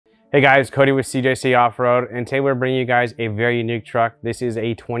Hey guys, Cody with CJC Off-Road, and today we're bringing you guys a very unique truck. This is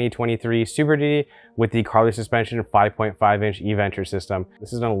a 2023 Super Duty with the Carli suspension 5.5-inch EVenture system.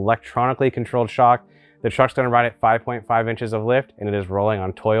 This is an electronically controlled shock. The truck's going to ride at 5.5 inches of lift, and it is rolling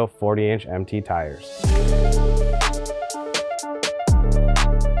on Toyo 40-inch MT tires.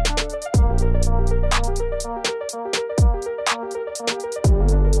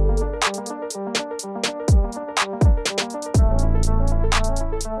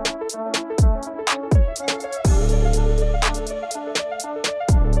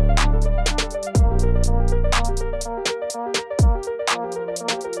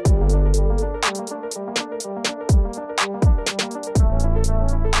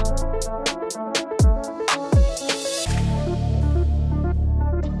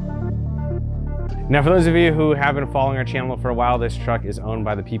 Now, for those of you who have been following our channel for a while, this truck is owned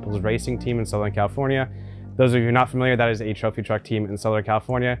by the People's Racing Team in Southern California. Those of you who are not familiar, that is a trophy truck team in Southern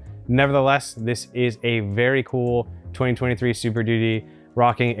California. Nevertheless, this is a very cool 2023 Super Duty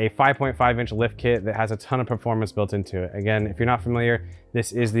rocking a 5.5-inch lift kit that has a ton of performance built into it. Again, if you're not familiar,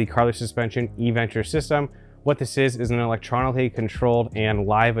 this is the Carli suspension EVenture system. What this is an electronically controlled and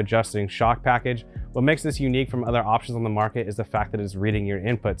live adjusting shock package. What makes this unique from other options on the market is the fact that it's reading your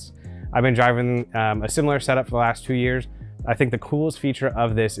inputs. I've been driving a similar setup for the last 2 years. I think the coolest feature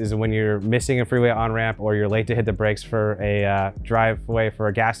of this is when you're missing a freeway on-ramp or you're late to hit the brakes for a driveway for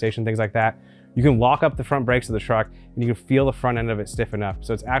a gas station, things like that. You can lock up the front brakes of the truck and you can feel the front end of it stiffen up.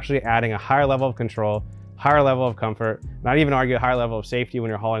 So it's actually adding a higher level of control, higher level of comfort, not even argue a higher level of safety when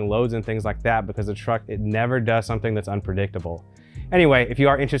you're hauling loads and things like that, because the truck, it never does something that's unpredictable. Anyway, if you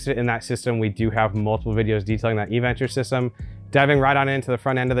are interested in that system, we do have multiple videos detailing that EVenture system. Diving right on into the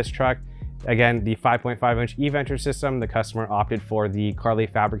front end of this truck, again, the 5.5-inch EVenture system, the customer opted for the Carli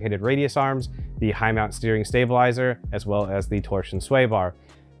fabricated radius arms, the high mount steering stabilizer, as well as the torsion sway bar.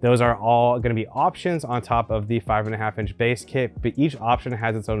 Those are all going to be options on top of the 5.5-inch base kit, but each option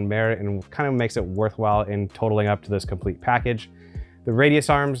has its own merit and kind of makes it worthwhile in totaling up to this complete package. The radius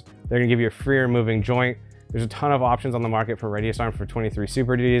arms, they're going to give you a freer moving joint. There's a ton of options on the market for radius arms for 23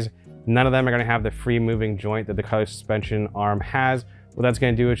 Super Duties. None of them are going to have the free moving joint that the Carli suspension arm has. What that's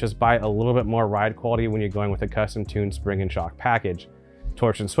going to do is just buy a little bit more ride quality when you're going with a custom tuned spring and shock package.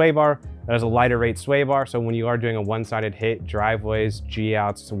 Torsion sway bar, that is a lighter rate sway bar, so when you are doing a one-sided hit, driveways,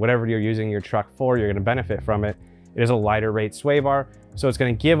 G-outs, so whatever you're using your truck for, you're going to benefit from it. It is a lighter rate sway bar, so it's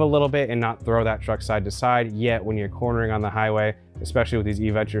going to give a little bit and not throw that truck side to side, yet when you're cornering on the highway, especially with these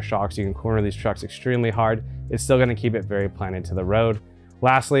EVenture shocks, you can corner these trucks extremely hard. It's still going to keep it very planted to the road.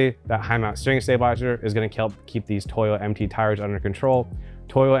 Lastly, that high mount steering stabilizer is going to help keep these Toyo MT tires under control.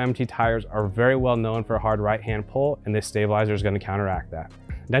 Toyo MT tires are very well known for a hard right-hand pull, and this stabilizer is going to counteract that.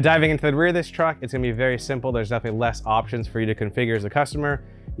 Now, diving into the rear of this truck, it's going to be very simple. There's definitely less options for you to configure as a customer.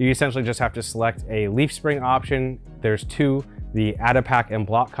 You essentially just have to select a leaf spring option. There's two, the add-a-pack and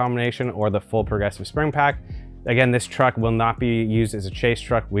block combination or the full progressive spring pack. Again, this truck will not be used as a chase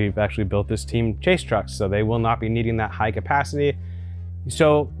truck. We've actually built this team chase trucks, so they will not be needing that high capacity.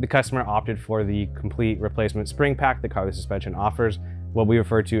 So the customer opted for the complete replacement spring pack that Carli suspension offers, what we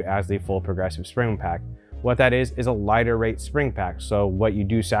refer to as the full progressive spring pack. What that is a lighter rate spring pack. So what you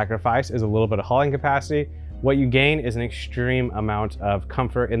do sacrifice is a little bit of hauling capacity. What you gain is an extreme amount of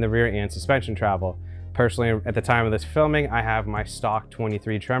comfort in the rear and suspension travel. Personally, at the time of this filming, I have my stock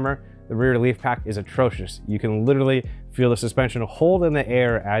 23 Tremor. The rear leaf pack is atrocious. You can literally feel the suspension hold in the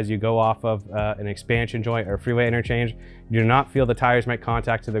air as you go off of an expansion joint or freeway interchange. You do not feel the tires make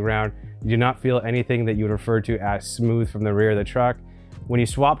contact to the ground. You do not feel anything that you would refer to as smooth from the rear of the truck. When you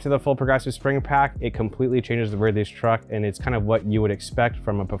swap to the full progressive spring pack, it completely changes the rear of this truck, and it's kind of what you would expect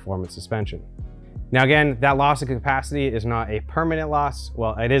from a performance suspension. Now again, that loss of capacity is not a permanent loss.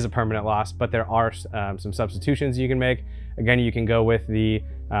 Well, it is a permanent loss, but there are some substitutions you can make. Again, you can go with the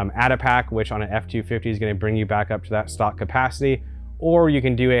add-a-pack, which on an F250 is going to bring you back up to that stock capacity, or you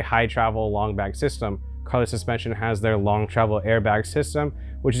can do a high travel long bag system. Carli suspension has their long travel airbag system,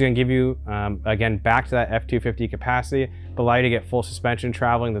 which is going to give you, again, back to that F250 capacity, but allow you to get full suspension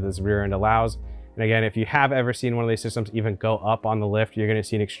traveling that this rear end allows. And again, if you have ever seen one of these systems even go up on the lift, you're going to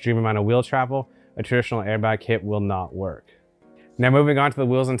see an extreme amount of wheel travel. A traditional airbag kit will not work. Now moving on to the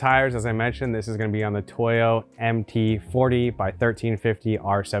wheels and tires, as I mentioned, this is going to be on the Toyo MT 40 by 1350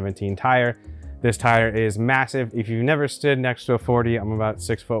 R17 tire. This tire is massive. If you've never stood next to a 40, I'm about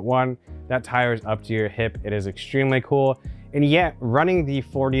 6'1". That tire is up to your hip. It is extremely cool. And yet, running the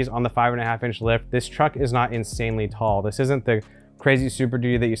 40s on the 5.5-inch lift, this truck is not insanely tall. This isn't the crazy Super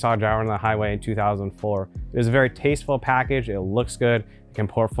Duty that you saw driving on the highway in 2004. It's a very tasteful package. It looks good. It can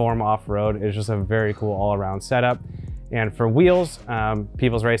perform off-road. It's just a very cool all-around setup. And for wheels,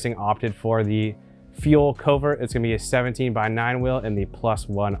 People's Racing opted for the fuel covert. It's gonna be a 17x9 wheel and the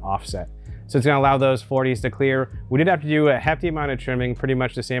 +1 offset. So it's gonna allow those 40s to clear. We did have to do a hefty amount of trimming, pretty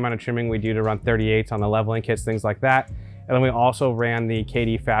much the same amount of trimming we do to run 38s on the leveling kits, things like that. And then we also ran the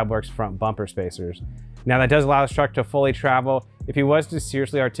KD Fabworks front bumper spacers. Now that does allow this truck to fully travel. If he was to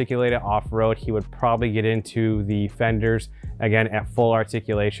seriously articulate it off-road, he would probably get into the fenders, again, at full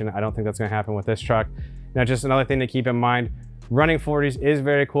articulation. I don't think that's gonna happen with this truck. Now, just another thing to keep in mind, running 40s is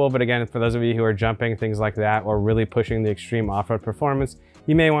very cool, but again, for those of you who are jumping, things like that, or really pushing the extreme off-road performance,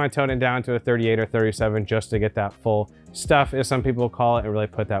 you may want to tone it down to a 38 or 37 just to get that full stuff, as some people call it, and really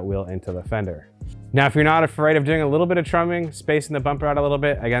put that wheel into the fender. Now, if you're not afraid of doing a little bit of trimming, spacing the bumper out a little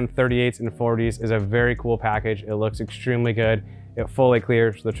bit, again, 38s and 40s is a very cool package. It looks extremely good. It fully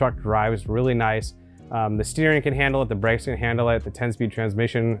clears. The truck drives really nice. The steering can handle it, the brakes can handle it, the 10-speed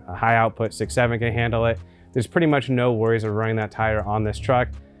transmission, a high output 6.7 can handle it. There's pretty much no worries of running that tire on this truck.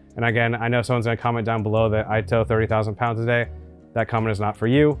 And again, I know someone's gonna comment down below that I tow 30,000 pounds a day. That comment is not for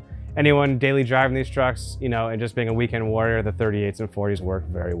you. Anyone daily driving these trucks, you know, and just being a weekend warrior, the 38s and 40s work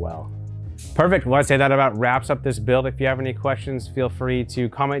very well. Perfect. Well, I'd say that about wraps up this build. If you have any questions, feel free to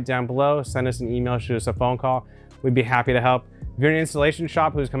comment down below, send us an email, shoot us a phone call. We'd be happy to help. If you're an installation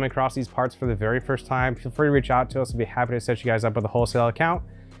shop who's coming across these parts for the very first time, feel free to reach out to us. We'd be happy to set you guys up with a wholesale account.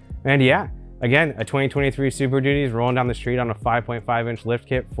 And yeah, again, a 2023 Super Duty is rolling down the street on a 5.5-inch lift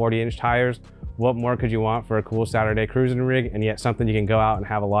kit, 40-inch tires. What more could you want for a cool Saturday cruising rig, and yet something you can go out and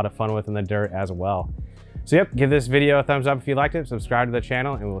have a lot of fun with in the dirt as well. So yep, give this video a thumbs up if you liked it, subscribe to the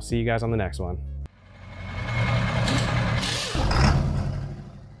channel, and we'll see you guys on the next one.